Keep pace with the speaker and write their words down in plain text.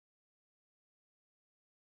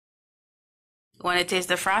Want to taste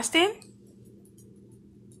the frosting?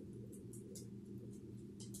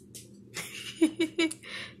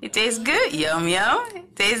 It tastes good. Yum, yum.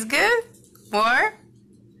 It tastes good. More?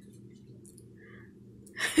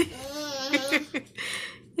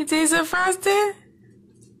 You taste the frosting?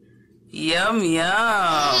 Yum,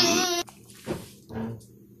 yum.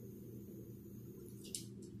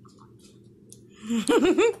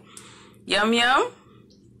 Yum, yum.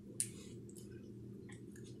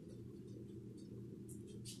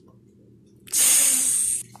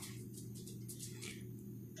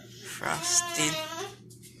 Frosting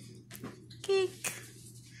cake.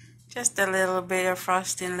 Just a little bit of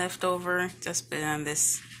frosting left over. Just put it on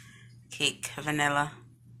this cake, vanilla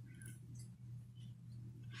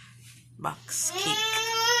box cake.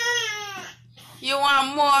 You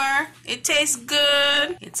want more? It tastes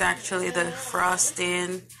good. It's actually the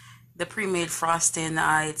frosting, the pre-made frosting.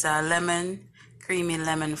 It's a lemon, creamy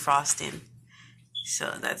lemon frosting.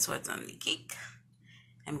 So that's what's on the cake.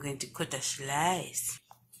 I'm going to cut a slice.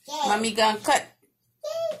 Yeah. Mommy gonna cut.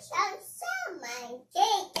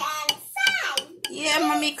 Yeah,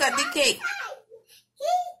 mommy cut the cake.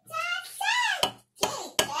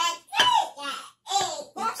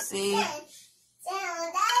 See?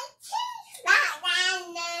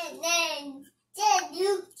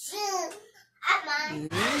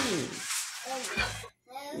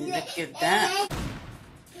 Look at that.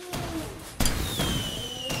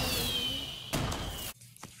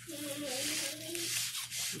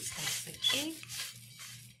 That's the cake.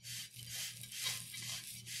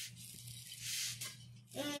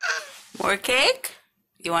 More cake?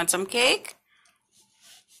 You want some cake?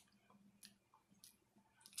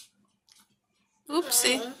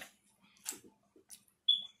 Oopsie.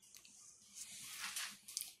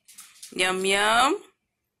 Yum, yum.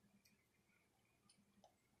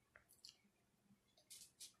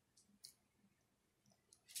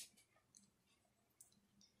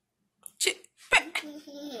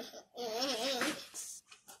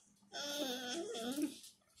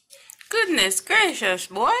 Goodness gracious,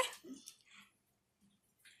 boy.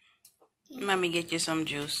 Mommy get you some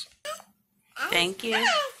juice. Thank you.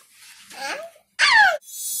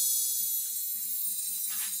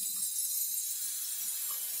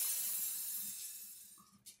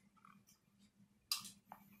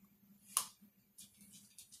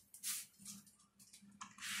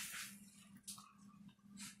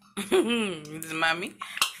 This is mommy.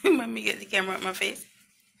 Mommy get the camera at my face.